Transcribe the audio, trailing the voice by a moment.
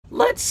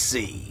Let's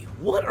see,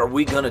 what are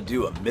we gonna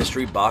do a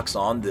mystery box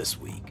on this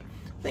week?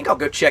 I think I'll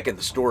go check in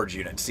the storage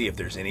unit and see if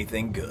there's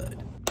anything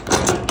good.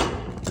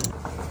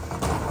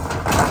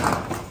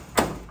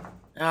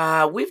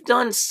 We've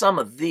done some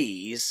of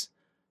these,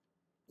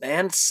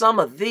 and some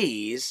of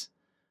these.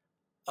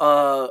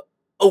 Oh,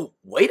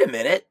 wait a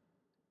minute.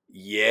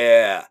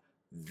 Yeah,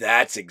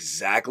 that's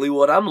exactly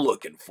what I'm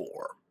looking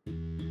for.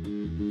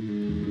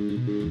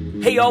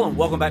 Hey y'all, and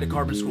welcome back to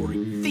Carbon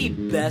Scoring, the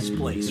best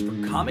place for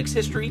comics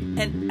history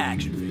and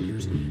action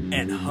figures,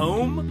 and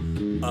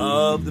home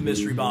of the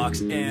mystery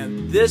box.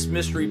 And this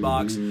mystery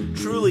box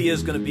truly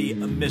is going to be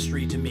a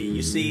mystery to me.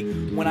 You see,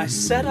 when I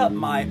set up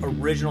my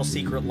original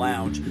secret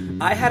lounge,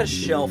 I had a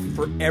shelf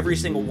for every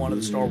single one of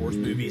the Star Wars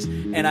movies,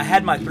 and I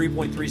had my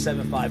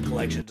 3.375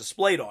 collection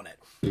displayed on it.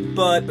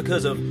 But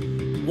because of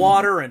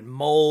water and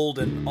mold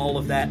and all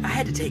of that, I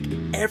had to take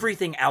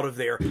everything out of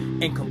there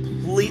and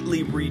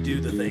completely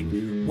redo the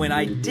thing. When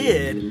I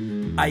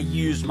did, I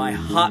used my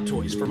Hot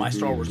Toys for my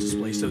Star Wars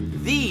display. So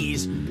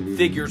these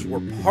figures were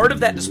part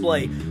of that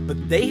display,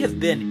 but they have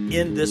been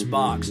in this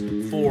box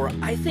for,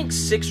 I think,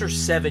 6 or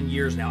 7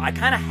 years now. I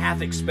kind of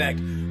half expect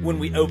when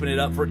we open it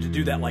up for it to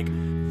do that, like,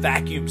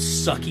 vacuum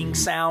sucking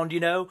sound, you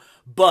know?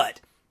 But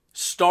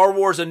Star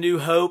Wars A New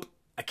Hope,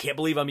 I can't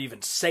believe I'm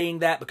even saying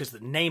that because the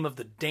name of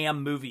the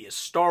damn movie is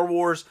Star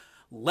Wars.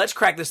 Let's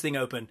crack this thing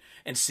open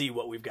and see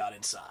what we've got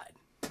inside.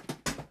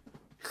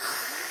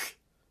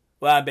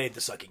 Well, I made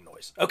the sucking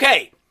noise.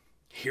 Okay,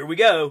 here we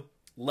go.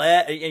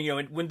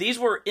 When these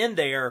were in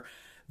there,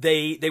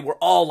 they were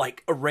all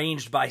like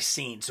arranged by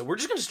scene. So we're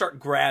just going to start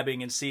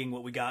grabbing and seeing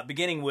what we got,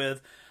 beginning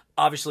with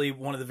obviously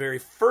one of the very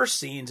first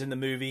scenes in the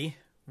movie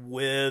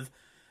with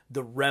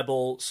the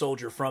rebel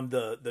soldier from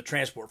the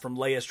transport, from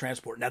Leia's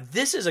transport. Now,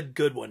 this is a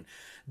good one.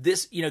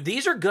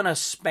 These are going to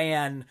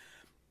span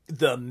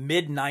the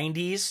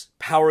mid-90s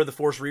Power of the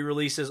Force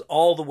re-releases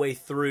all the way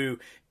through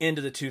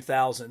into the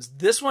 2000s.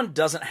 This one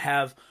doesn't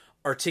have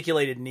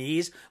articulated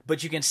knees,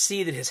 but you can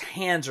see that his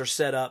hands are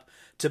set up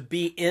to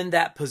be in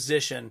that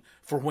position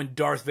for when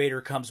Darth Vader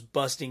comes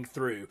busting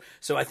through.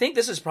 So I think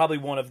this is probably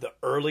one of the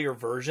earlier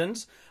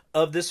versions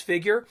of this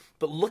figure,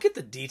 but look at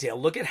the detail.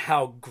 Look at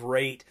how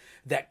great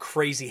that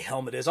crazy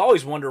helmet is. I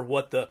always wonder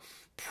what the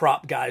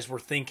prop guys were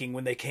thinking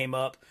when they came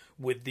up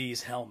with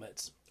these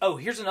helmets. Oh,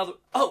 here's another.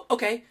 Oh,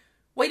 okay.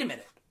 Wait a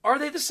minute. Are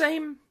they the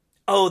same?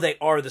 Oh, they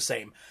are the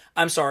same.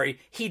 I'm sorry.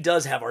 He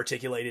does have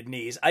articulated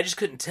knees. I just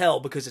couldn't tell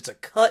because it's a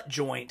cut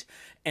joint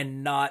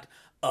and not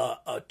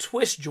a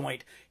twist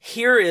joint.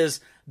 Here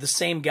is the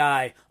same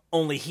guy,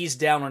 only he's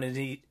down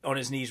on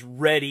his knees,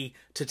 ready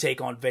to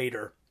take on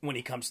Vader when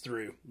he comes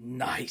through.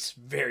 Nice.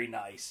 Very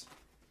nice.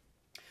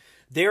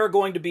 There are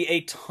going to be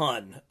a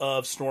ton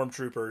of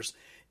stormtroopers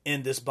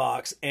in this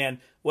box. And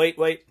wait.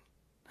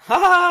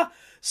 Ha!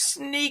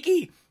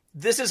 Sneaky!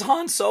 This is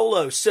Han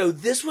Solo. So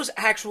this was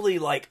actually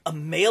like a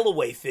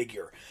mail-away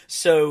figure.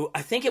 So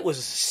I think it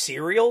was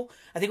cereal.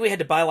 I think we had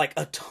to buy like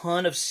a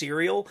ton of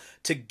cereal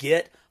to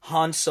get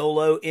Han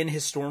Solo in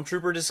his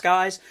Stormtrooper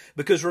disguise.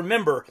 Because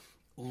remember,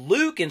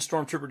 Luke in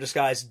Stormtrooper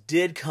disguise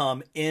did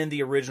come in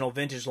the original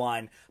vintage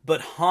line, but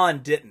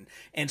Han didn't.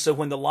 And so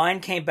when the line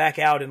came back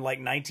out in like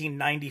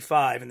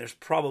 1995, and there's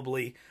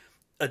probably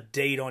a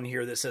date on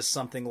here that says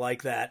something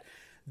like that,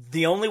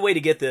 the only way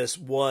to get this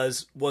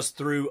was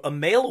through a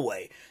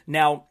mail-away.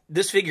 Now,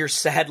 this figure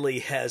sadly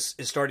is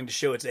starting to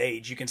show its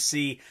age. You can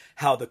see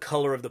how the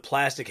color of the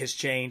plastic has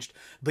changed.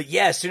 But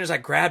yeah, as soon as I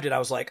grabbed it, I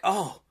was like,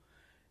 oh,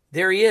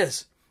 there he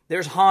is.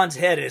 There's Han's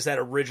head. It is that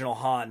original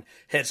Han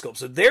head sculpt.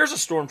 So there's a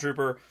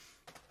Stormtrooper.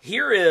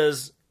 Here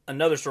is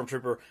another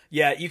Stormtrooper.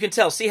 Yeah, you can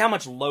tell. See how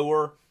much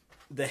lower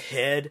the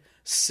head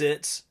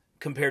sits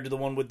compared to the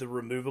one with the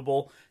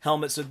removable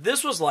helmet. So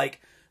this was like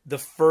the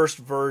first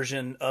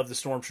version of the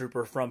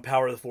Stormtrooper from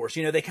Power of the Force.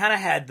 You know, they kind of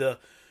had the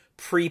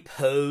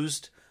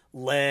pre-posed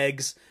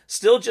legs,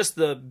 still just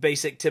the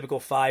basic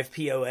typical 5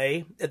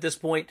 POA at this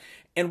point.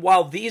 And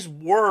while these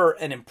were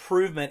an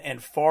improvement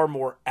and far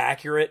more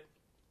accurate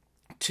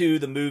to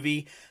the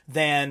movie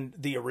than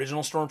the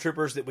original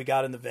Stormtroopers that we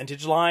got in the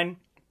vintage line,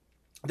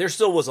 there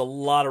still was a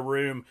lot of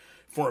room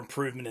for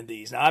improvement in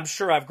these. Now, I'm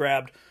sure I've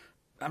got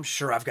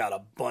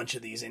a bunch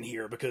of these in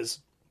here because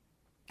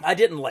I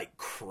didn't like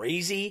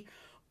crazy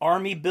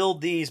army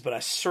build these, but I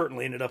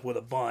certainly ended up with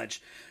a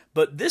bunch.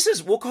 But this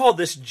is, we'll call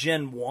this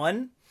Gen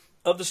 1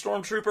 of the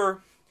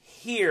Stormtrooper.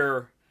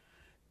 Here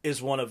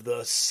is one of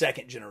the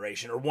second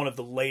generation, or one of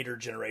the later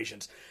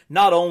generations.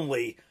 Not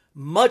only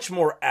much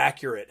more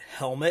accurate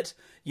helmet,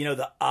 you know,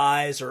 the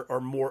eyes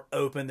are more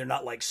open, they're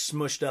not like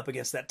smushed up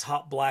against that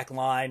top black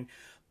line,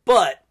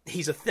 but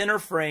he's a thinner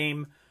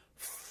frame,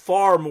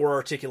 far more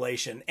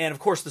articulation. And of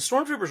course, the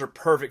Stormtroopers are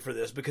perfect for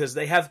this because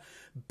they have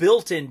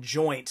built-in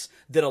joints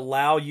that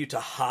allow you to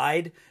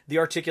hide the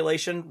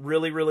articulation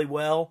really, really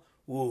well.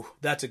 Ooh,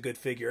 that's a good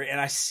figure. And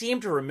I seem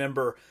to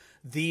remember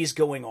these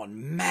going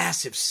on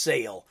massive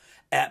sale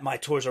at my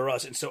Toys R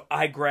Us. And so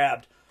I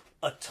grabbed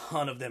a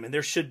ton of them. And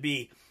there should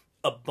be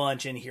a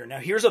bunch in here. Now,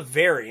 here's a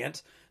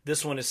variant.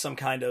 This one is some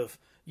kind of,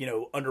 you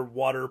know,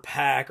 underwater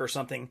pack or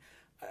something.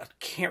 I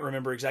can't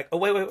remember exactly. Oh,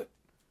 wait.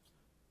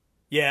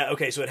 Yeah,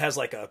 okay, so it has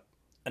like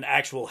an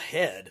actual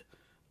head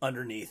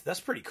underneath. That's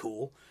pretty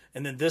cool.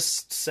 And then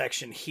this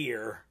section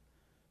here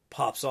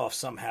pops off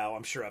somehow.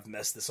 I'm sure I've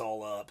messed this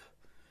all up.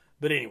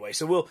 But anyway,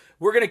 so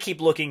we're going to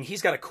keep looking.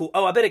 He's got a cool...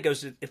 Oh, I bet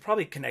it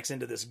probably connects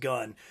into this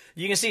gun.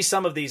 You can see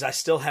some of these, I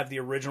still have the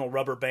original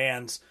rubber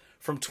bands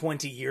from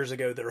 20 years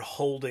ago that are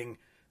holding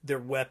their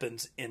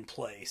weapons in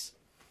place.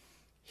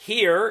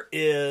 Here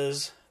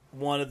is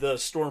one of the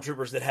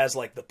stormtroopers that has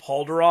like the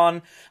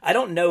pauldron. I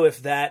don't know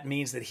if that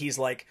means that he's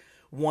like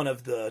one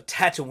of the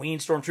Tatooine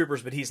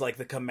stormtroopers, but he's like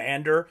the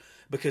commander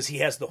because he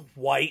has the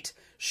white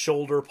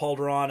shoulder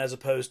pauldron as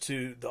opposed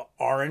to the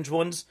orange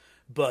ones.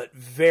 But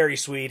very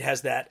sweet,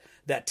 has that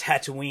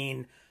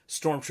Tatooine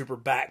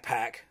stormtrooper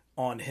backpack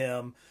on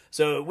him.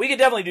 So we could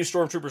definitely do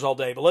stormtroopers all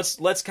day, but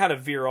let's kind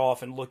of veer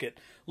off and look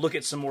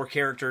at some more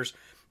characters.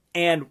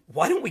 And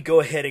why don't we go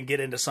ahead and get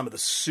into some of the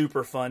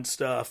super fun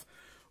stuff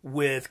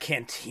with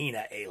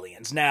Cantina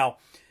aliens? Now,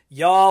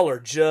 y'all are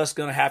just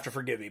going to have to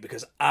forgive me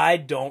because I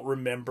don't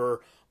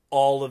remember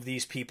all of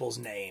these people's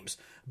names.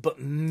 But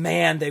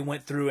man, they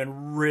went through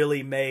and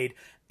really made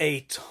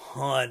a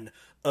ton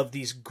of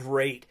these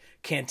great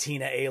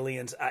Cantina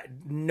aliens.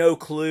 No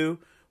clue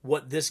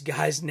what this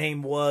guy's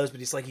name was, but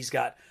he's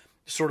got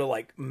sort of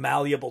like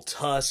malleable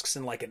tusks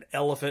and like an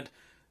elephant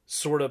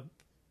sort of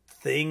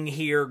thing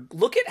here.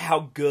 Look at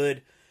how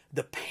good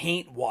the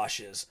paint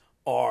washes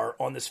are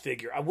on this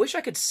figure. I wish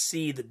I could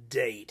see the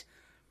date.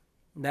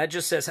 That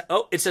just says,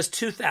 oh, it says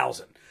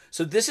 2000.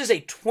 So this is a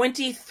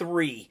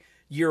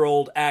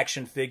 23-year-old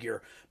action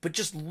figure, but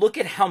just look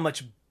at how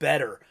much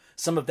better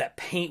some of that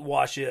paint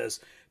wash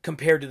is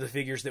compared to the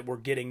figures that we're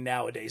getting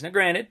nowadays. Now,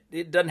 granted,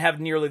 it doesn't have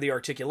nearly the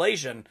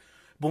articulation,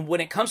 but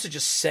when it comes to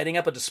just setting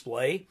up a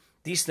display,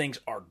 these things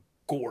are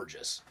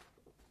gorgeous.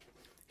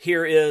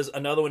 Here is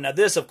another one. Now,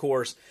 this, of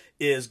course,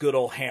 is good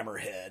old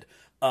Hammerhead.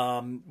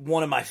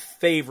 One of my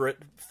favorite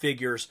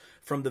figures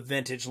from the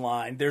vintage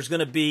line. There's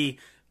going to be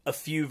a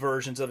few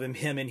versions of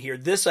him in here.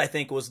 This, I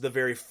think, was the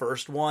very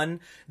first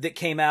one that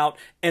came out,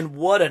 and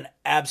what an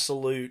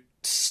absolute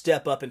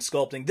step up in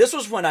sculpting. This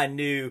was when I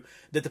knew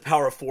that the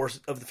power of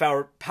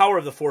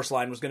the Force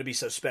line was going to be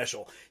so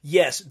special.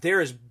 Yes,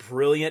 there is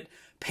brilliant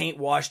paint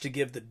wash to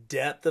give the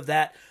depth of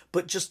that,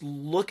 but just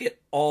look at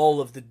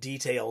all of the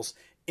details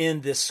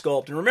in this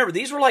sculpt. And remember,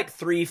 these were like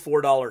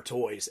 $3-4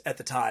 toys at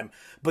the time,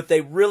 but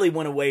they really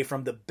went away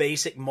from the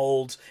basic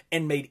molds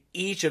and made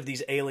each of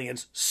these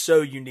aliens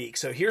so unique.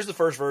 So here's the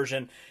first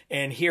version,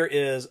 and here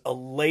is a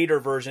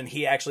later version.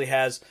 He actually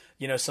has,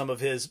 some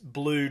of his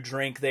blue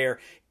drink there.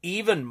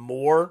 Even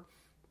more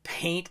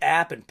paint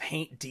app and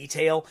paint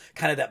detail,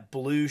 kind of that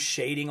blue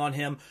shading on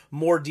him,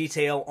 more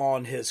detail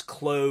on his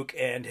cloak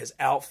and his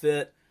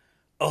outfit.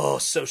 Oh,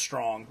 so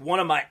strong. One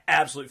of my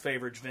absolute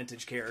favorite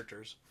vintage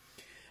characters.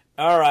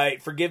 All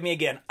right, forgive me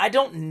again. I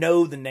don't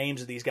know the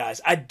names of these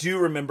guys. I do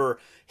remember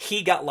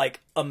he got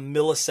like a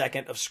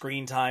millisecond of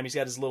screen time. He's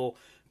got his little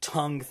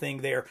tongue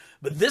thing there.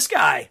 But this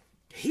guy,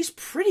 he's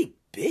pretty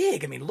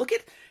big. I mean, look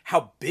at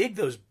how big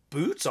those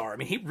boots are. I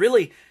mean, he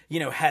really,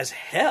 has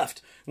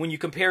heft when you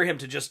compare him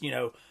to just,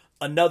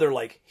 another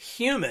like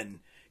human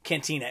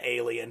Cantina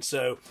alien.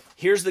 So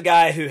here's the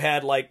guy who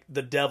had like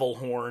the devil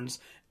horns,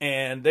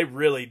 and they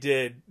really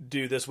did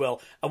do this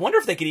well. I wonder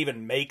if they could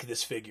even make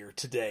this figure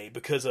today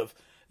because of,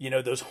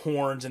 those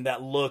horns and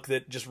that look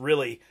that just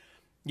really,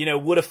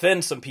 would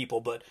offend some people.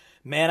 But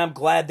man, I'm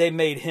glad they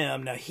made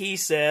him. Now he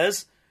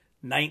says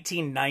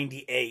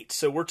 1998.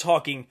 So we're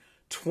talking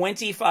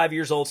 25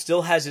 years old,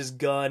 still has his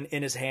gun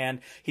in his hand.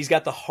 He's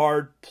got the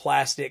hard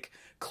plastic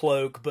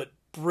cloak, but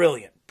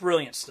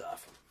brilliant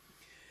stuff.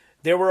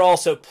 There were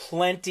also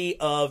plenty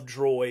of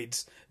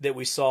droids that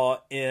we saw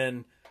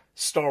in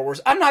Star Wars.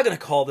 I'm not going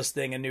to call this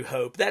thing A New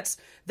Hope. That's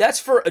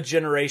for a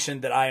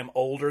generation that I am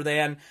older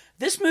than.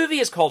 This movie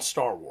is called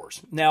Star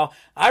Wars. Now,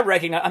 I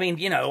recognize,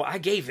 I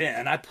gave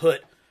in. I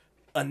put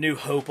A New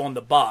Hope on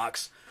the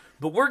box,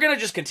 but we're going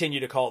to just continue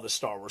to call this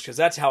Star Wars because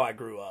that's how I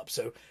grew up.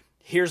 So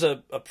here's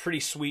a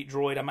pretty sweet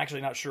droid. I'm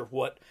actually not sure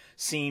what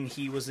scene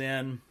he was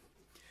in.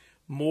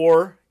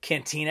 More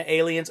Cantina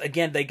aliens.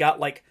 Again, they got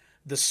like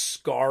the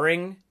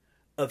scarring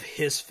of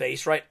his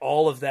face, right?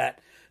 All of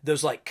that,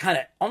 those like kind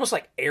of almost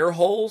like air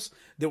holes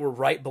that were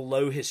right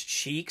below his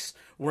cheeks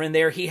were in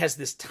there. He has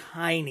this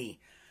tiny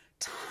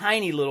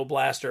little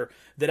blaster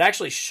that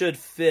actually should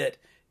fit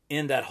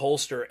in that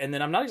holster. And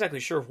then I'm not exactly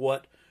sure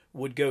what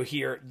would go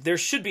here. There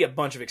should be a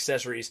bunch of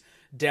accessories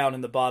down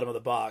in the bottom of the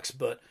box.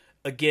 But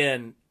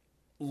again,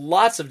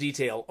 lots of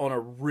detail on a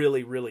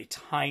really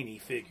tiny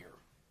figure.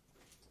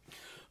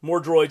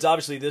 More droids.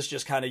 Obviously, this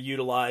just kind of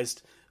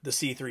utilized the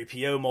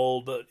C-3PO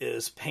mold, but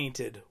is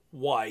painted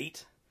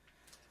white.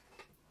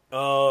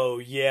 Oh,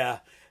 yeah.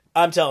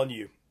 I'm telling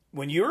you,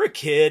 when you were a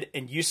kid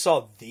and you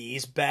saw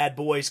these bad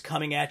boys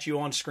coming at you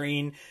on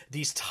screen,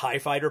 these TIE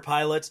fighter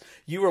pilots,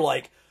 you were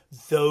like,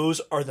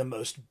 those are the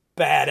most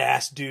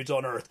badass dudes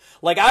on Earth.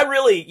 Like, I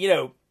really,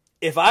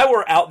 if I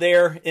were out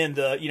there in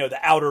the, the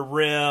outer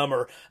rim,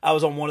 or I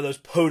was on one of those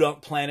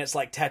podunk planets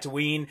like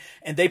Tatooine,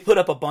 and they put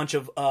up a bunch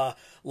of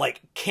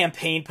like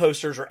campaign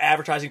posters or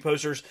advertising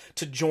posters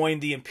to join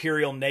the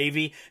Imperial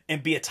Navy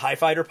and be a TIE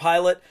fighter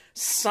pilot,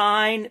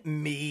 sign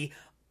me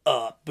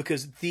up,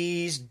 because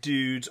these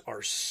dudes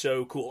are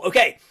so cool.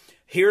 Okay,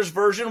 here's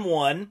version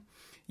 1.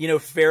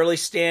 Fairly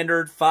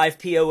standard 5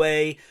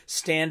 POA,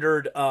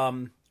 standard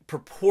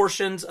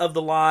proportions of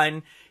the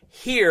line.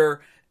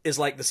 Here is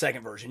like the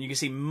second version. You can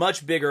see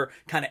much bigger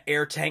kind of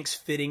air tanks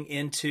fitting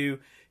into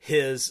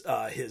his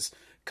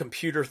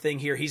computer thing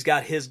here. He's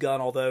got his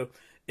gun, although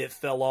it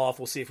fell off.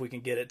 We'll see if we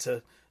can get it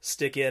to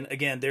stick in.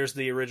 Again, there's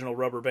the original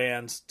rubber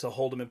bands to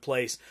hold him in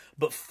place,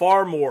 but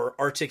far more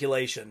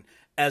articulation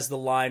as the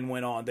line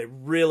went on. They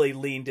really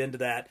leaned into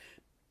that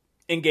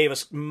and gave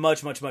us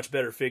much, much, much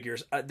better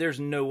figures. There's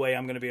no way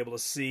I'm going to be able to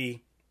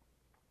see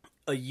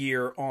a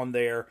year on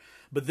there,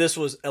 but this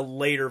was a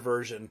later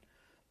version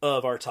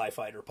of our TIE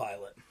fighter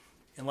pilot.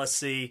 And let's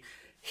see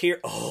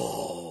here.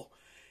 Oh,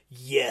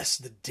 yes,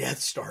 the Death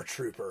Star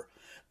Trooper.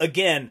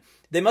 Again,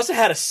 they must have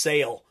had a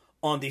sale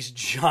on these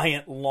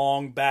giant,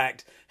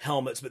 long-backed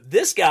helmets. But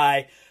this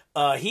guy,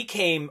 he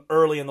came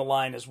early in the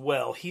line as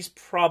well. He's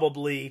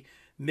probably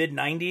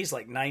mid-90s,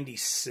 like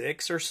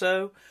 96 or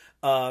so.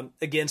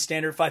 Again,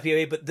 standard 5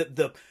 POA, but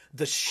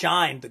the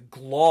shine, the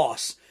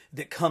gloss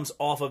that comes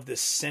off of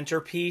this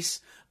centerpiece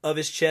of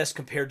his chest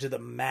compared to the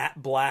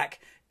matte black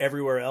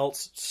everywhere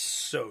else,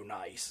 so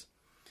nice.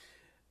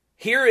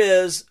 Here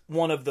is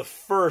one of the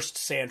first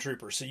Sand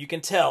Troopers, so you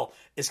can tell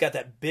it's got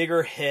that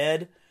bigger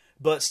head,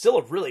 but still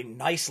a really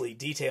nicely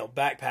detailed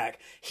backpack.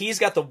 He's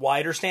got the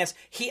wider stance.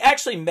 He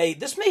actually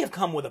this may have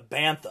come with a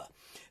bantha.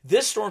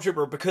 This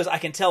Stormtrooper, because I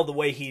can tell the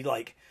way he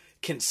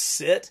can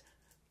sit.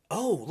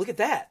 Oh, look at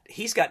that.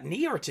 He's got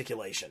knee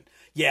articulation.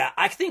 Yeah,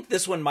 I think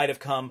this one might have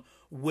come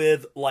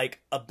with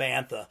a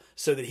bantha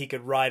so that he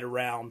could ride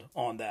around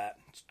on that.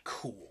 It's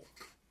cool.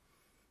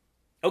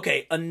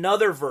 Okay,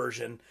 another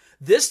version.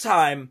 This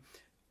time,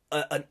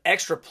 an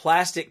extra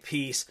plastic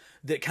piece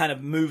that kind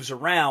of moves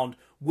around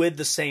with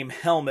the same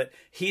helmet.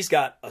 He's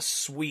got a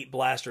sweet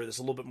blaster that's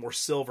a little bit more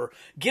silver.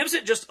 Gives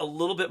it just a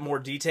little bit more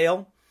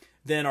detail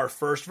than our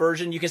first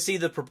version. You can see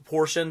the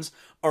proportions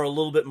are a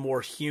little bit more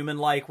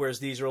human-like, whereas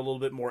these are a little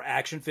bit more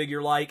action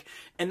figure-like.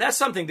 And that's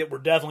something that we're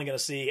definitely going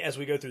to see as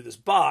we go through this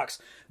box,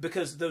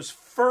 because those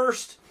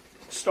first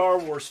Star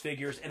Wars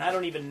figures, and I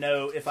don't even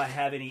know if I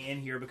have any in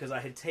here because I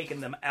had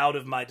taken them out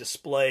of my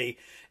display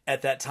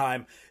at that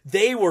time,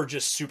 they were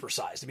just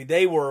supersized. I mean,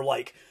 they were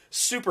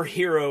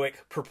superheroic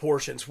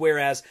proportions,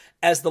 whereas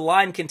as the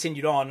line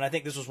continued on, and I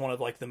think this was one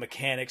of the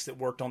mechanics that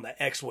worked on the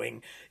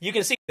X-Wing, you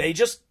can see they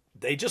just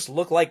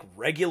look like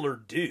regular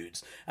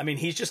dudes. I mean,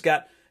 he's just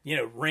got,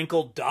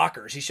 wrinkled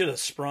dockers. He should have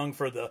sprung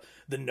for the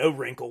no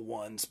wrinkle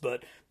ones,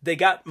 but they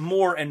got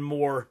more and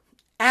more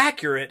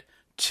accurate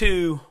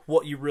to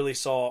what you really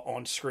saw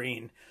on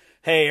screen.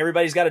 Hey,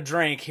 everybody's got a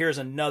drink. Here's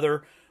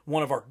another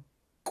one of our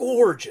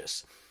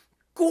gorgeously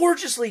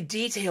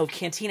detailed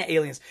Cantina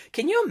aliens.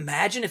 Can you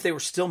imagine if they were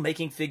still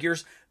making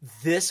figures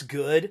this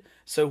good?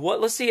 So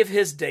let's see if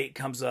his date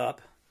comes up.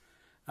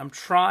 I'm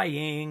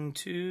trying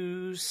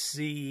to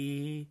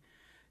see,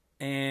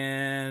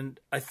 and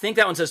I think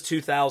that one says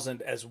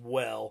 2000 as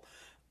well.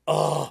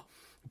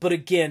 But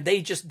again,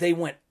 they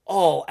went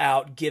all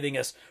out, giving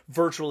us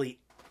virtually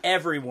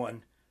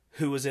everyone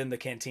who was in the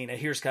Cantina.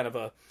 Here's kind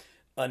of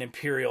an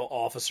Imperial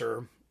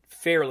officer,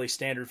 fairly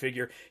standard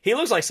figure. He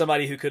looks like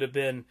somebody who could have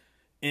been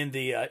in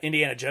the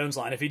Indiana Jones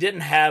line. If he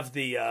didn't have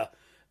the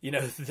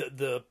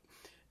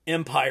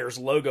Empire's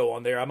logo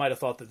on there, I might have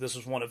thought that this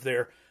was one of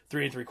their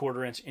 3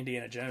 3/4 inch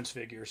Indiana Jones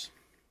figures.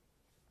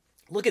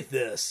 Look at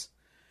this.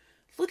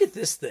 Look at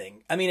this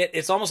thing. I mean,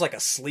 it's almost like a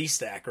slee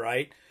stack,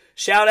 right?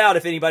 Shout out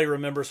if anybody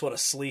remembers what a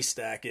slee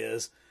stack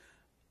is.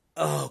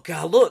 Oh,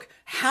 God, look.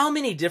 How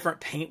many different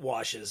paint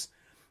washes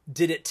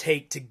did it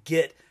take to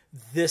get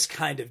this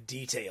kind of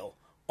detail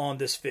on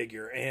this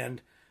figure?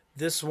 And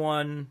this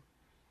one,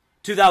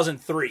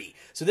 2003.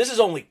 So this is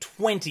only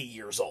 20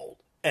 years old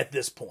at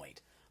this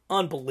point.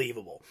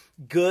 Unbelievable.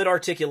 Good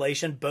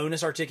articulation,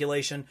 bonus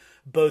articulation,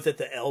 both at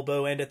the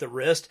elbow and at the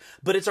wrist.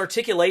 But it's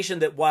articulation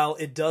that, while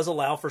it does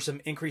allow for some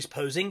increased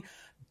posing,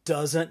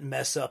 doesn't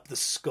mess up the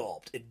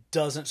sculpt. It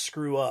doesn't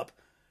screw up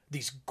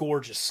these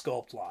gorgeous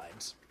sculpt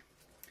lines.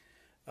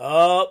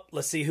 Oh,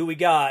 let's see who we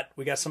got.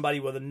 We got somebody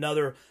with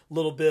another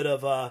little bit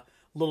of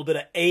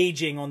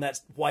aging on that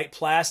white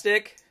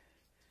plastic.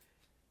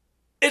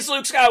 It's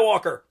Luke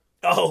Skywalker.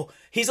 Oh,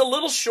 he's a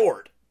little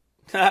short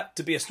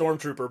to be a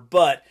stormtrooper,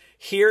 but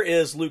here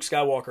is Luke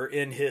Skywalker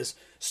in his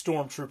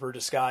stormtrooper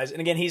disguise.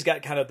 And again, he's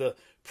got kind of the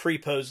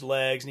pre-posed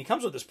legs, and he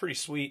comes with this pretty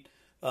sweet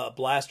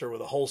blaster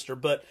with a holster,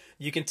 but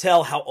you can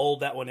tell how old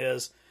that one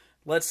is.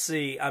 Let's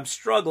see. I'm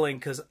struggling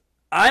because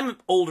I'm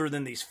older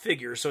than these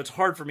figures, so it's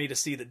hard for me to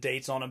see the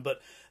dates on them,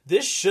 but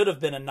this should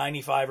have been a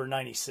 95 or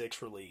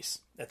 96 release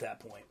at that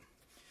point.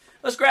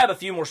 Let's grab a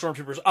few more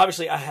stormtroopers.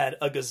 Obviously, I had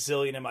a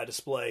gazillion in my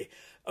display.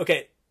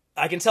 Okay,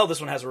 I can tell this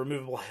one has a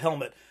removable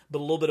helmet, but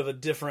a little bit of a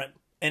different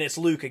and it's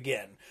Luke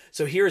again.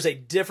 So here's a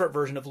different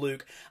version of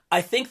Luke.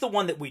 I think the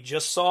one that we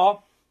just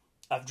saw,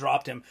 I've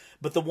dropped him,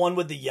 but the one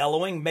with the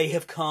yellowing may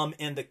have come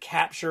in the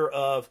Capture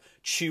of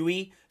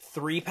Chewie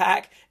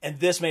 3-pack, and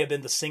this may have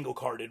been the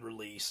single-carded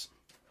release.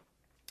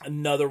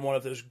 Another one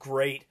of those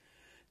great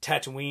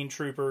Tatooine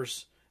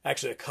troopers.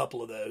 Actually, a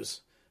couple of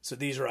those. So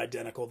these are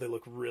identical. They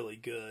look really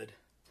good.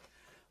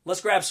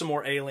 Let's grab some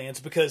more aliens,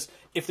 because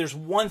if there's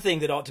one thing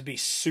that ought to be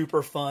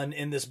super fun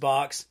in this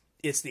box,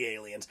 it's the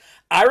aliens.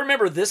 I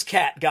remember this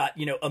cat got,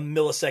 a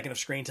millisecond of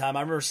screen time.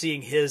 I remember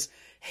seeing his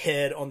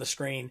head on the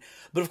screen.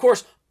 But of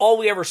course, all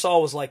we ever saw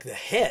was like the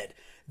head.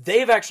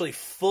 They've actually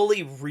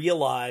fully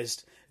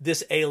realized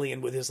this alien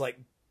with his like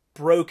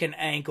broken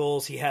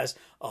ankles. He has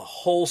a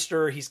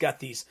holster. He's got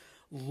these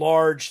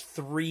large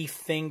 3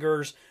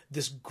 fingers,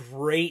 this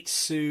great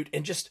suit,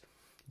 and just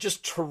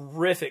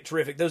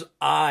terrific. Those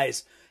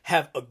eyes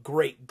have a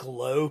great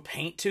glow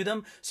paint to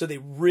them, so they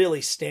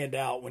really stand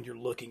out when you're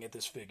looking at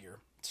this figure.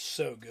 It's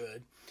so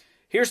good.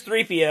 Here's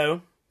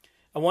 3PO.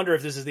 I wonder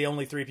if this is the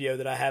only 3PO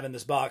that I have in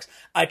this box.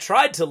 I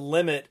tried to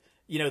limit,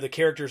 the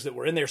characters that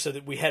were in there so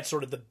that we had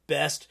sort of the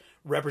best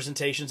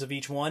representations of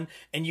each one,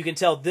 and you can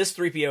tell this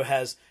 3PO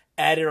has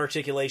added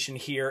articulation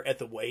here at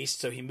the waist,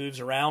 so he moves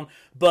around,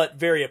 but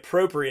very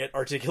appropriate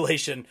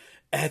articulation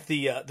at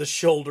the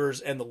shoulders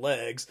and the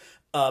legs.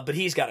 But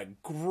he's got a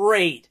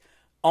great,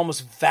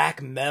 almost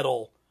vac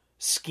metal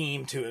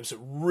scheme to him, so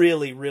it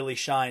really, really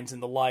shines in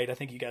the light. I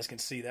think you guys can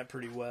see that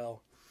pretty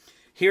well.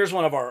 Here's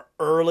one of our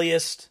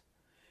earliest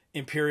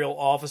Imperial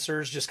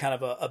officers, just kind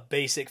of a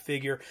basic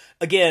figure.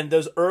 Again,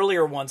 those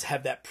earlier ones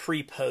have that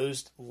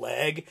pre-posed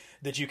leg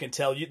that you can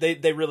tell.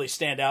 They really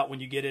stand out when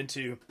you get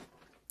into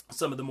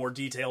some of the more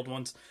detailed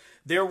ones.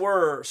 There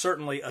were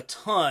certainly a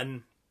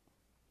ton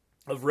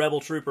of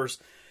Rebel troopers.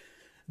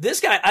 This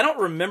guy, I don't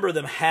remember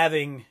them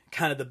having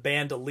kind of the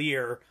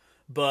bandolier,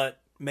 but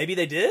maybe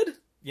they did.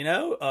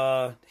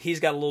 He's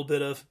got a little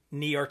bit of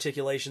knee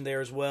articulation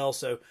there as well,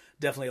 so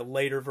definitely a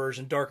later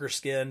version, darker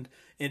skinned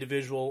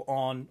individual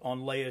on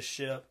Leia's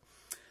ship.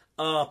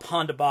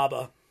 Ponda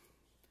Baba,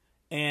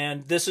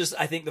 and this is,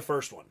 I think, the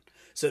first one.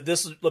 So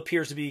this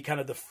appears to be kind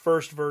of the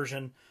first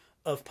version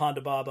of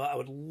Ponda Baba. I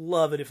would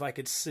love it if I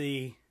could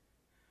see.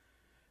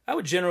 I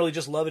would generally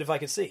just love it if I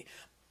could see.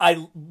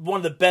 One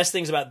of the best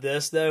things about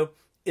this, though,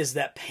 is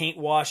that paint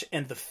wash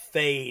and the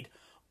fade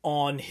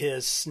on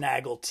his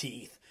snaggle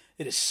teeth.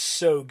 It is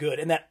so good.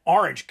 And that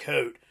orange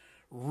coat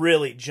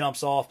really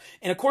jumps off.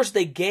 And of course,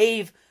 they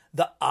gave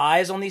the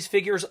eyes on these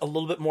figures a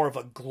little bit more of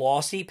a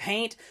glossy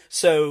paint.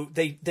 So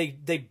they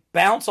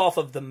bounce off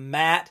of the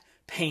matte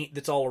paint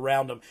that's all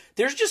around them.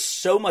 There's just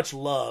so much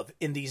love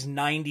in these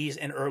 90s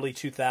and early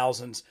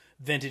 2000s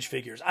vintage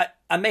figures.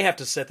 I may have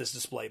to set this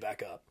display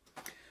back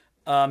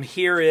up.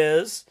 Here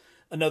is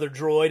another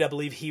droid. I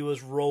believe he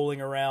was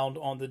rolling around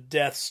on the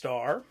Death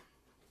Star.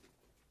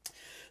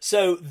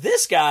 So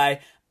this guy,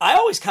 I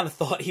always kind of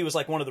thought he was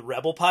like one of the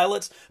Rebel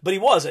pilots, but he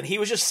wasn't. He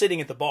was just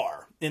sitting at the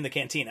bar in the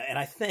cantina. And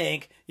I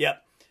think,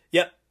 yep,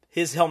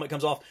 his helmet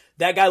comes off.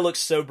 That guy looks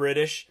so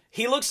British.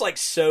 He looks like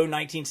so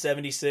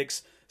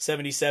 1976,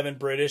 77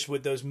 British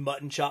with those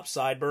mutton chop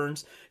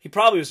sideburns. He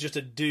probably was just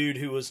a dude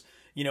who was,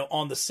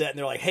 on the set, and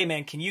they're like, hey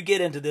man, can you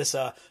get into this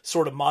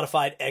sort of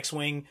modified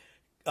X-Wing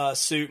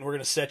suit, and we're going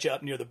to set you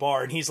up near the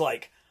bar. And he's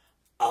like,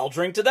 I'll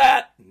drink to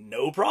that.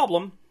 No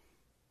problem.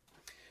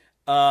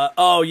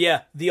 Oh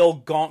yeah, the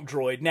old Gonk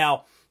droid.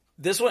 Now,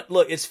 this one,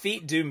 look, its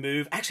feet do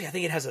move. Actually, I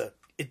think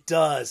it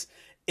does.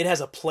 It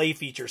has a play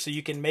feature, so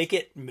you can make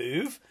it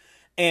move,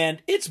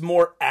 and it's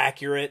more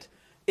accurate.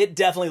 It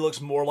definitely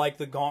looks more like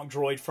the Gonk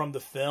droid from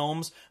the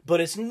films, but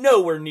it's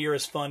nowhere near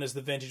as fun as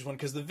the vintage one,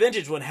 because the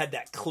vintage one had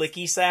that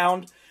clicky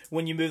sound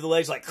when you move the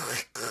legs, like.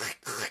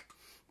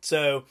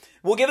 So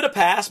we'll give it a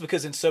pass,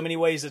 because in so many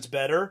ways it's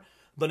better,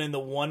 but in the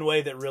one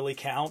way that really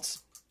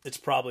counts, it's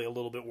probably a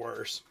little bit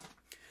worse.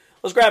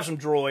 Let's grab some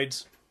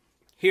droids.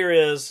 Here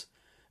is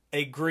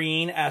a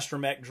green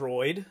astromech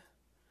droid.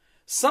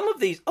 Some of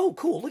these, oh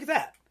cool, look at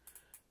that.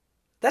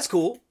 That's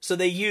cool. So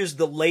they used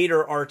the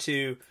later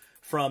R2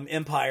 from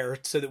Empire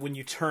so that when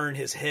you turn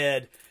his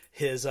head,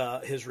 his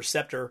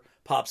receptor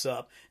pops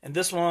up. And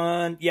this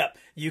one, yep,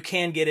 you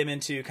can get him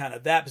into kind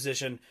of that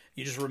position.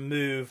 You just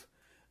remove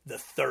the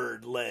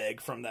third leg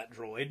from that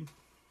droid.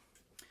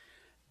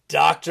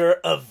 Dr.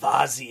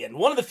 Avazian,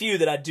 one of the few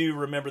that I do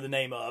remember the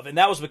name of, and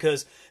that was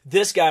because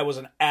this guy was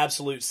an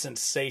absolute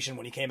sensation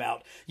when he came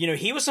out.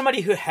 He was somebody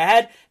who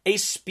had a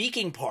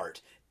speaking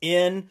part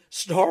in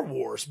Star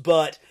Wars,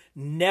 but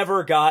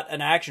never got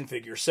an action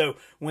figure. So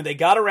when they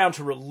got around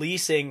to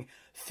releasing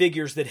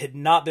figures that had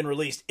not been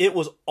released, it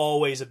was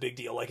always a big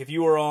deal. Like if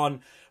you were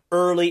on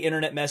early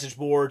internet message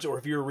boards, or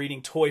if you were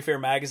reading Toy Fair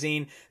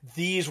magazine,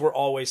 these were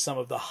always some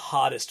of the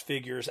hottest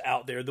figures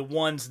out there, the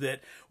ones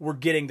that were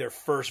getting their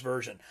first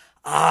version.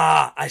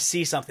 I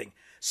see something.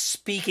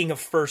 Speaking of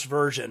first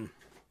version,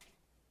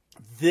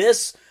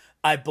 this,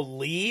 I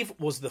believe,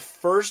 was the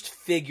first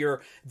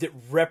figure that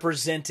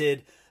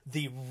represented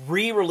the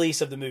re-release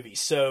of the movie.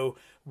 So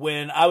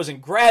when I was in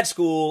grad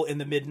school in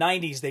the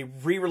mid-90s, they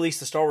re-released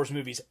the Star Wars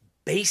movies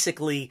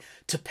basically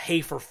to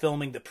pay for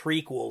filming the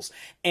prequels,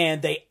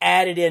 and they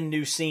added in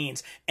new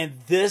scenes, and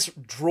this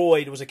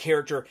droid was a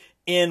character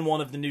in one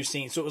of the new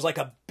scenes. So it was like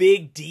a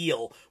big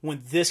deal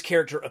when this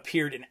character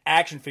appeared in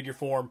action figure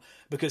form,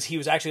 because he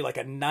was actually like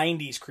a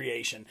 90s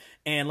creation.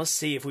 And let's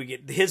see if we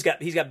get he's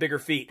got bigger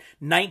feet.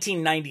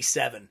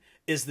 1997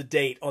 is the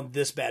date on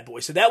this bad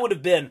boy. So that would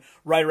have been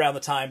right around the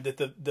time that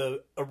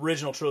the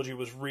original trilogy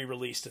was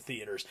re-released to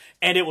theaters.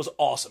 And it was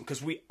awesome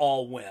because we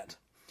all went.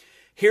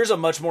 Here's a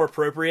much more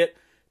appropriate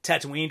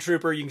Tatooine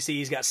Trooper. You can see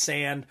he's got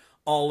sand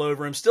all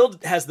over him. Still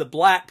has the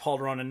black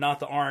powder on and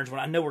not the orange one.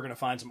 I know we're going to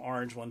find some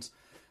orange ones.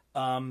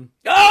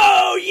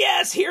 Oh,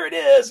 yes, here it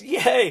is.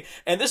 Yay.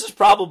 And this is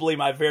probably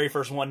my very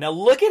first one. Now,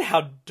 look at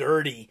how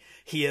dirty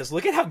he is.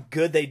 Look at how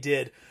good they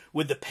did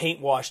with the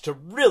paint wash to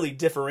really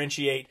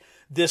differentiate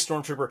this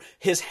Stormtrooper.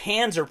 His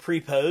hands are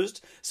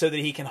pre-posed so that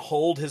he can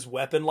hold his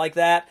weapon like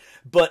that.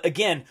 But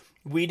again,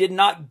 we did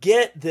not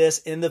get this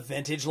in the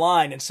vintage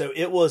line. And so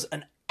it was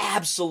an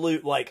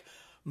absolute, like,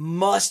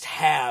 must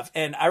have.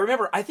 And I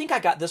remember, I think I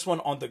got this one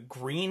on the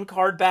green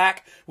card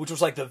back, which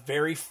was like the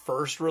very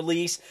first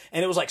release,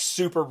 and it was like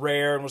super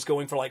rare and was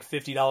going for like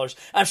 $50.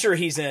 I'm sure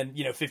he's in,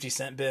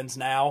 50-cent bins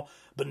now,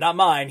 but not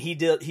mine.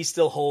 He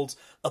still holds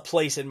a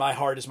place in my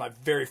heart as my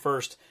very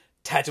first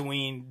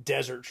Tatooine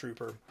Desert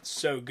Trooper.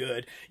 So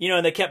good.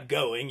 And they kept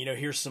going.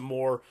 Here's some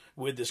more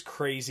with this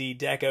crazy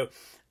deco.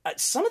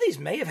 Some of these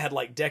may have had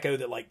like deco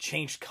that like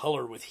changed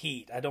color with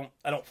heat. I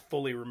don't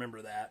fully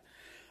remember that.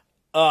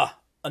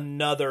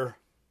 Another.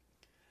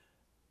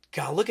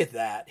 God, look at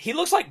that. He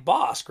looks like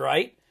Bosk,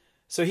 right?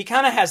 So he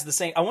kind of has the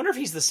same. I wonder if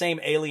he's the same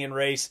alien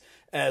race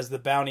as the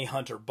bounty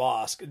hunter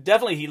Bosk.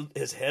 Definitely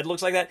his head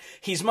looks like that.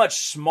 He's much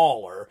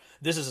smaller.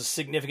 This is a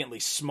significantly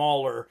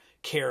smaller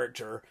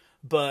character,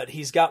 but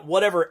he's got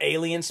whatever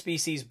alien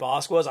species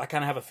Bosk was. I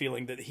kind of have a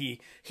feeling that he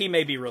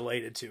may be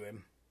related to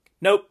him.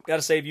 Nope, got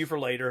to save you for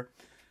later.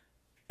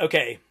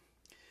 Okay.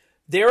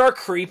 There are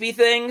creepy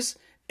things.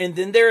 And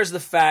then there is the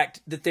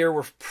fact that there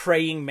were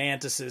praying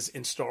mantises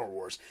in Star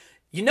Wars.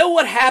 You know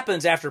what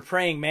happens after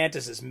praying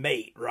mantises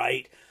mate,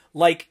 right?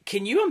 Like,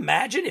 can you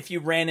imagine if you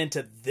ran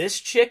into this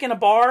chick in a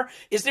bar?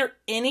 Is there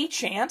any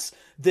chance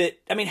that,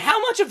 how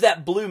much of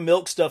that blue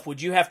milk stuff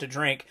would you have to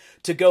drink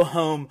to go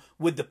home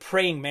with the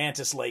praying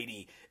mantis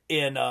lady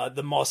in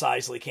the Mos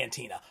Eisley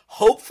Cantina?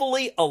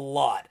 Hopefully a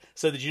lot,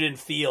 so that you didn't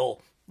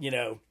feel,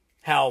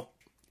 how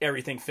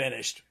everything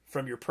finished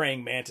from your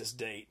praying mantis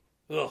date.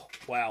 Oh,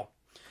 wow.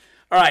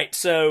 All right,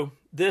 so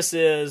this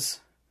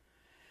is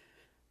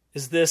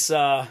this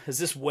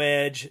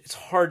Wedge? It's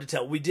hard to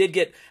tell. We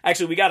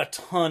got a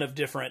ton of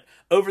different,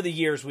 over the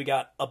years we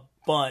got a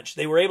bunch.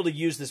 They were able to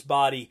use this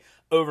body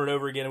over and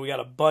over again, and we got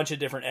a bunch of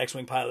different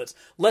X-Wing pilots.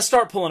 Let's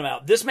start pulling them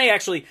out. This may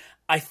actually,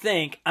 I'm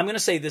going to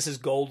say this is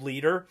Gold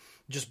Leader,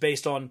 just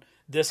based on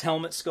this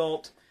helmet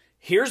sculpt.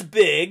 Here's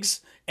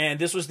Biggs, and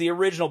this was the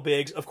original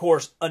Biggs. Of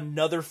course,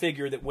 another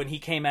figure that when he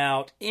came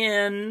out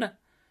in...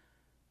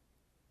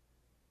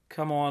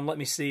 Come on, let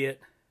me see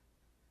it.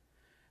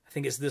 I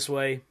think it's this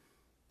way.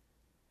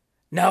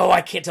 No,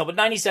 I can't tell, but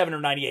 97 or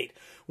 98.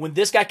 When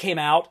this guy came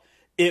out,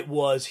 it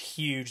was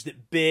huge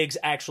that Biggs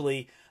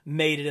actually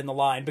made it in the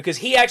line, because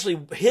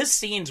his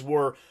scenes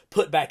were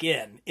put back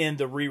in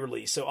the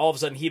re-release. So all of a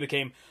sudden he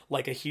became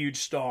like a huge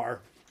star.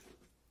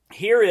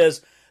 Here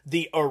is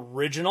the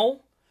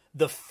original,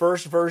 the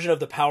first version of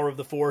the Power of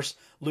the Force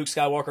Luke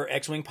Skywalker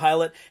X-Wing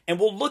pilot, and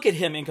we'll look at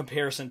him in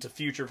comparison to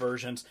future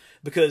versions,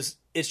 because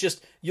it's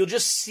just, you'll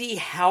just see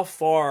how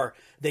far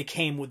they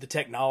came with the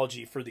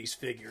technology for these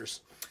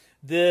figures.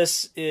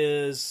 This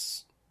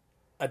is,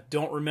 I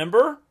don't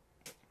remember.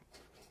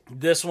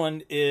 This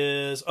one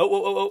is,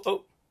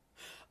 oh.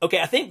 Okay,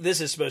 I think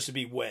this is supposed to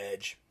be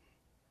Wedge.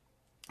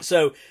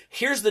 So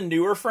here's the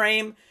newer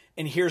frame,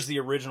 and here's the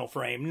original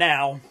frame.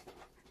 Now,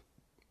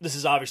 this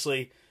is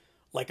obviously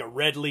like a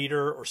Red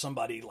Leader or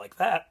somebody like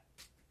that.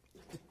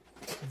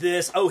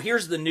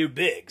 Here's the new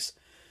Biggs.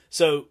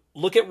 So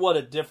look at what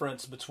a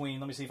difference between,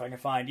 let me see if I can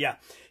find, yeah.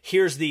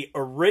 Here's the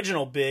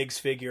original Biggs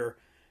figure,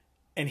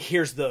 and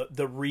here's the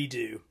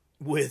redo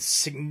with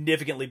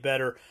significantly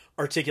better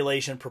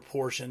articulation,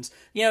 proportions.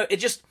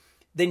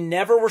 They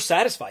never were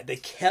satisfied. They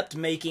kept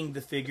making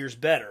the figures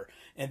better.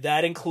 And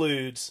that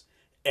includes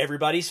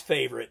everybody's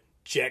favorite,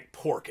 Jack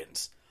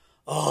Porkins.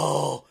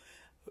 Oh,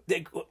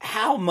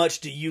 how much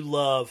do you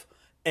love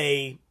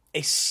a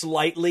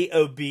slightly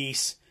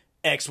obese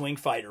X-Wing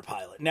fighter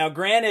pilot? Now,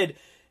 granted,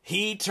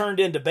 he turned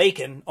into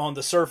bacon on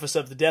the surface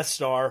of the Death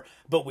Star,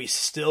 but we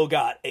still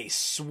got a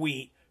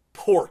sweet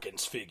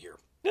Porkins figure.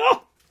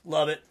 Oh,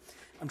 love it.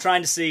 I'm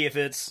trying to see if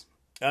it's...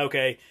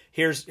 Okay,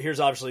 here's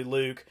obviously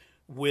Luke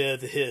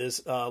with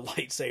his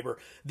lightsaber.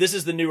 This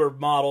is the newer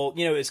model.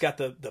 It's got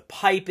the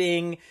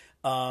piping.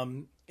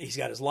 He's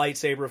got his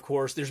lightsaber, of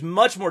course. There's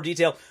much more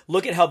detail.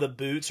 Look at how the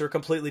boots are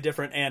completely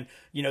different, and,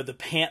 the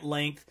pant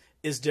length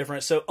is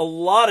different. So a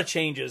lot of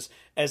changes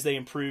as they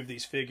improve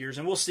these figures.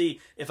 And we'll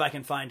see if I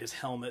can find his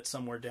helmet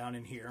somewhere down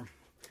in here.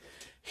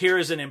 Here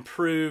is an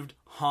improved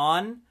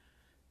Han.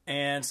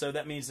 And so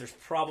that means there's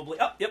probably...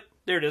 Oh, yep,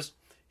 there it is.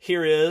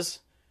 Here is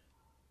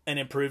an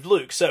improved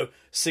Luke. So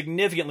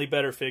significantly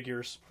better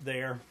figures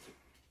there.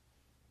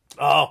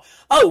 Oh,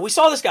 we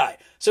saw this guy.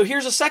 So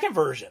here's a second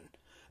version.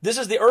 This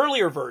is the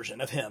earlier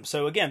version of him.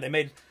 So again, they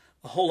made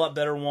a whole lot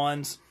better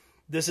ones.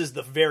 This is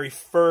the very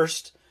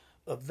first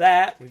of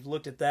that. We've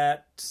looked at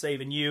that,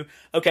 saving you.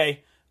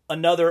 Okay,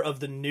 another of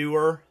the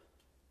newer.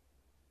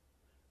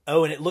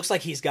 Oh, and it looks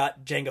like he's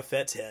got Jango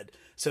Fett's head.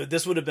 So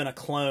this would have been a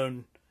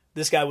clone.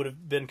 This guy would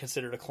have been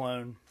considered a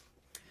clone.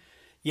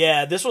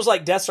 Yeah, this was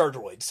like Death Star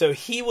droid. So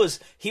he was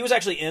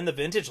actually in the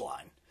vintage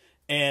line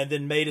and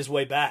then made his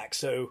way back.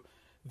 So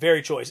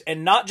very choice.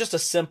 And not just a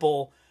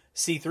simple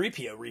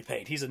C-3PO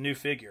repaint. He's a new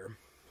figure.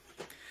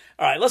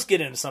 All right, let's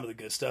get into some of the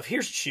good stuff.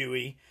 Here's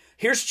Chewie.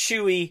 Here's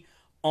Chewie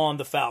on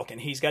the Falcon.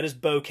 He's got his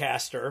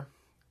bowcaster.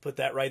 Put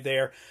that right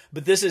there.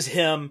 But this is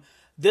him.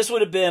 This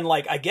would have been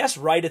like, I guess,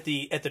 right at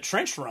the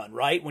trench run,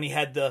 right? When he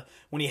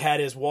had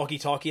his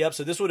walkie-talkie up.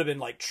 So this would have been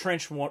like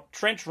trench run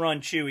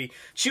Chewie.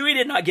 Chewie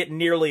did not get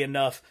nearly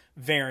enough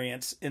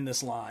variants in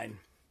this line.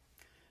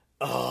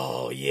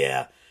 Oh,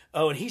 yeah.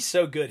 Oh, and he's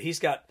so good. He's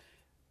got,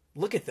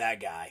 look at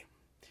that guy.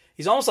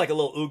 He's almost like a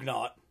little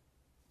Ugnaught.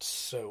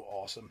 So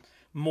awesome.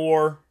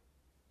 More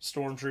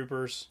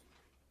stormtroopers.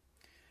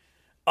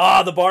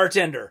 Ah, the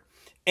bartender.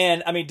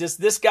 And, I mean, does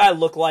this guy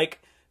look like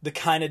the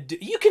kind of...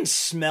 You can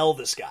smell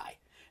this guy.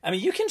 I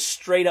mean, you can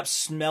straight up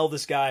smell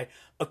this guy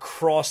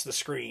across the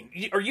screen.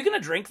 Are you going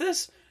to drink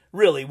this?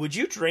 Really? Would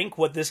you drink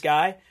what this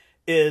guy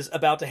is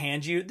about to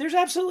hand you? There's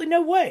absolutely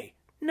no way.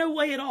 No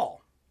way at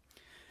all.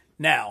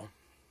 Now,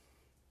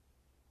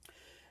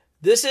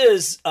 this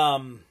is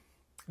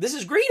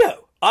Greedo,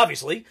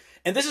 obviously.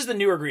 And this is the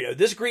newer Greedo.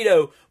 This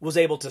Greedo was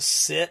able to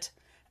sit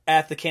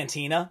at the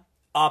cantina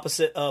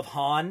opposite of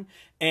Han.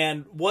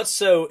 And what's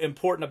so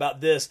important about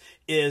this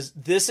is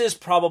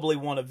probably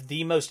one of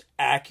the most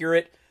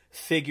accurate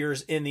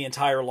figures in the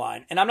entire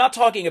line. And I'm not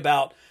talking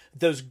about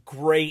those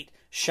great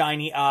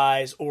shiny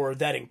eyes or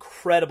that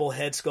incredible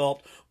head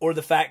sculpt or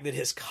the fact that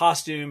his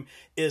costume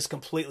is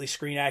completely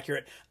screen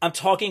accurate. I'm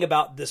talking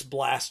about this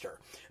blaster.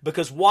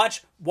 Because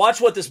watch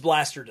what this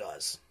blaster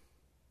does.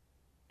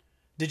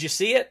 Did you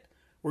see it?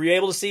 Were you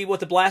able to see what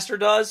the blaster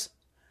does?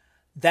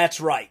 That's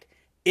right.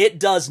 It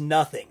does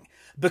nothing.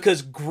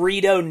 Because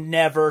Greedo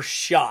never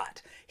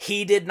shot.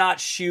 He did not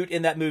shoot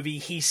in that movie.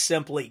 He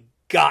simply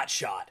got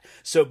shot.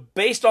 So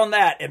based on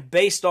that and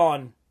based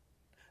on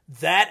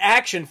that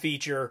action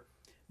feature,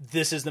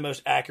 this is the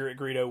most accurate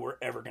Greedo we're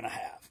ever going to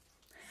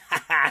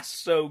have.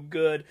 So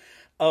good.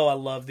 Oh, I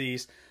love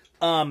these.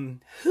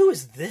 Who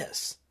is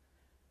this?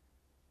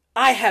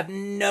 I have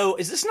no...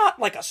 Is this not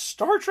like a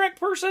Star Trek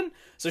person?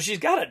 So she's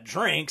got a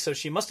drink, so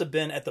she must have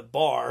been at the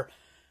bar.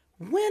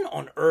 When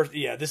on earth...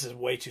 Yeah, this is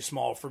way too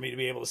small for me to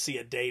be able to see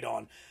a date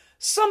on.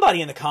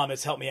 Somebody in the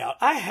comments help me out.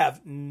 I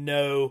have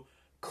no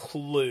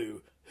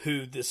clue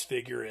who this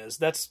figure is.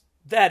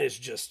 That is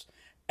just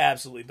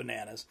absolutely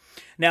bananas.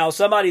 Now,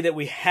 somebody that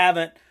we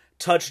haven't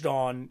touched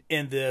on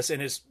in this,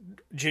 and is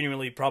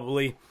genuinely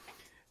probably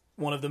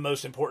one of the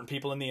most important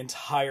people in the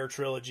entire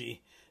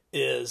trilogy,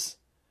 is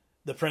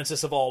the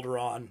Princess of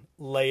Alderaan,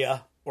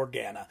 Leia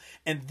Organa.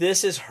 And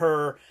this is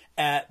her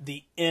at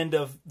the end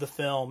of the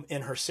film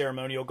in her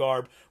ceremonial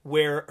garb,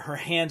 where her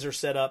hands are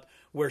set up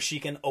where she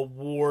can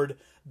award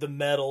the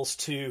medals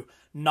to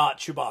not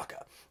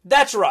Chewbacca.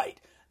 That's right.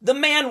 The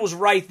man was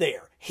right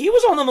there. He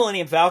was on the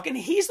Millennium Falcon.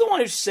 He's the one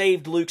who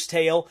saved Luke's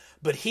tail,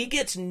 but he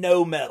gets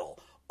no medal.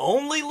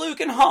 Only Luke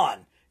and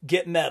Han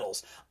get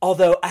medals.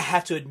 Although I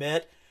have to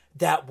admit,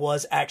 that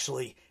was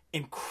actually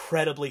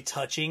incredibly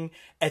touching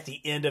at the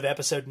end of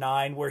episode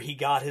 9 where he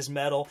got his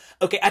medal.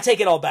 Okay, I take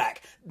it all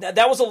back.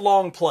 That was a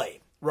long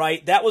play,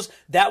 right? That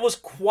was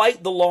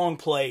quite the long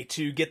play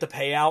to get the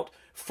payout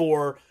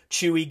for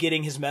Chewie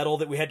getting his medal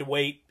that we had to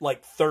wait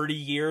like 30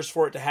 years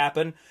for it to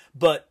happen.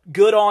 But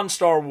good on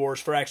Star Wars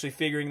for actually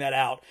figuring that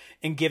out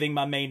and giving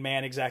my main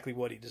man exactly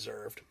what he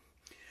deserved.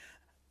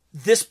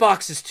 This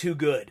box is too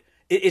good.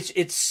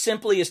 It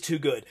simply is too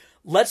good.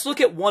 Let's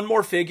look at one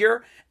more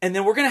figure, and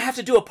then we're going to have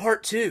to do a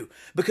part 2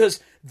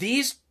 because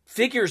these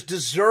figures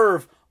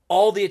deserve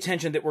all the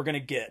attention that we're going to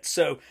get.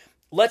 So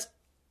let's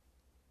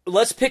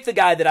pick the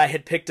guy that I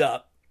had picked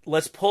up.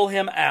 Let's pull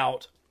him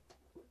out.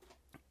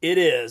 It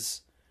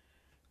is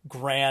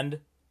Grand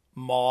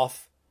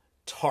Moff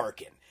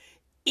Tarkin.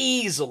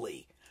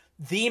 Easily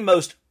the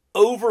most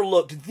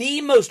overlooked,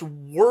 the most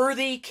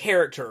worthy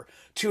character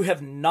to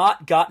have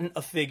not gotten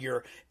a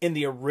figure in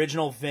the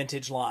original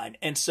vintage line.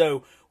 And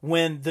so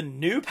when the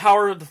new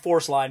Power of the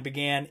Force line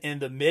began in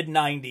the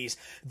mid-90s,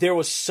 there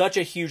was such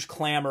a huge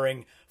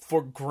clamoring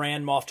for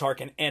Grand Moff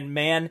Tarkin. And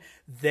man,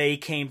 they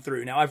came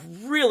through. Now, I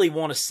really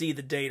want to see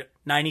the date,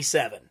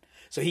 97.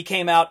 So he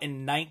came out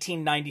in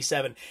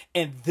 1997,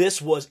 and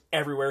this was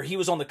everywhere. He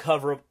was on the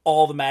cover of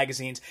all the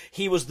magazines.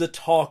 He was the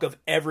talk of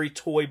every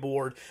toy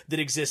board that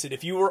existed.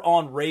 If you were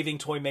on Raving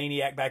Toy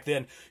Maniac back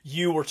then,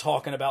 you were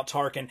talking about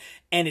Tarkin,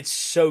 and it's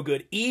so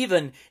good.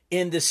 Even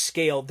in this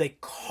scale, they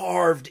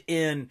carved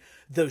in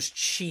those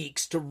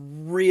cheeks to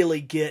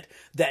really get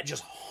that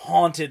just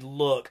haunted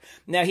look.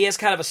 Now, he has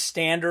kind of a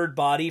standard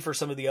body for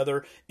some of the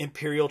other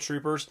Imperial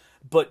troopers,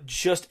 but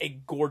just a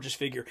gorgeous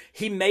figure.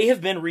 He may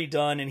have been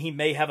redone, and he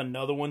may have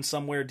another one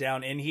somewhere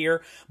down in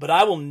here, but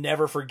I will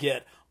never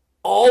forget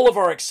all of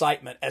our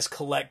excitement as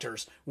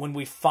collectors when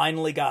we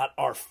finally got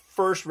our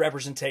first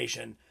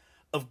representation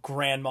of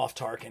Grand Moff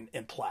Tarkin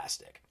in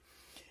plastic.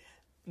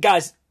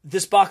 Guys,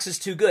 this box is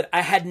too good.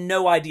 I had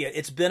no idea.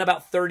 It's been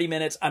about 30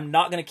 minutes. I'm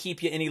not going to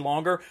keep you any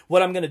longer.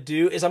 What I'm going to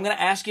do is I'm going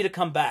to ask you to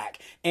come back.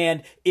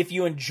 And if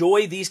you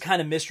enjoy these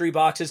kind of mystery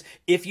boxes,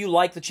 if you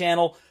like the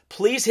channel,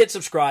 please hit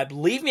subscribe.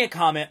 Leave me a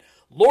comment.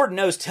 Lord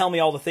knows, tell me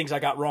all the things I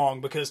got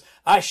wrong, because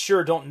I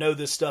sure don't know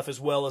this stuff as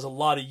well as a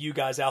lot of you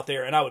guys out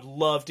there, and I would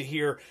love to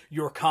hear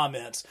your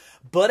comments.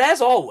 But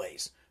as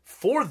always,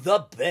 for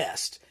the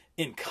best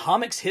in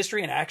comics,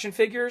 history, and action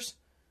figures,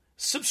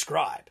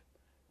 subscribe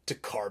to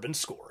Carbon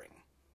Scoring.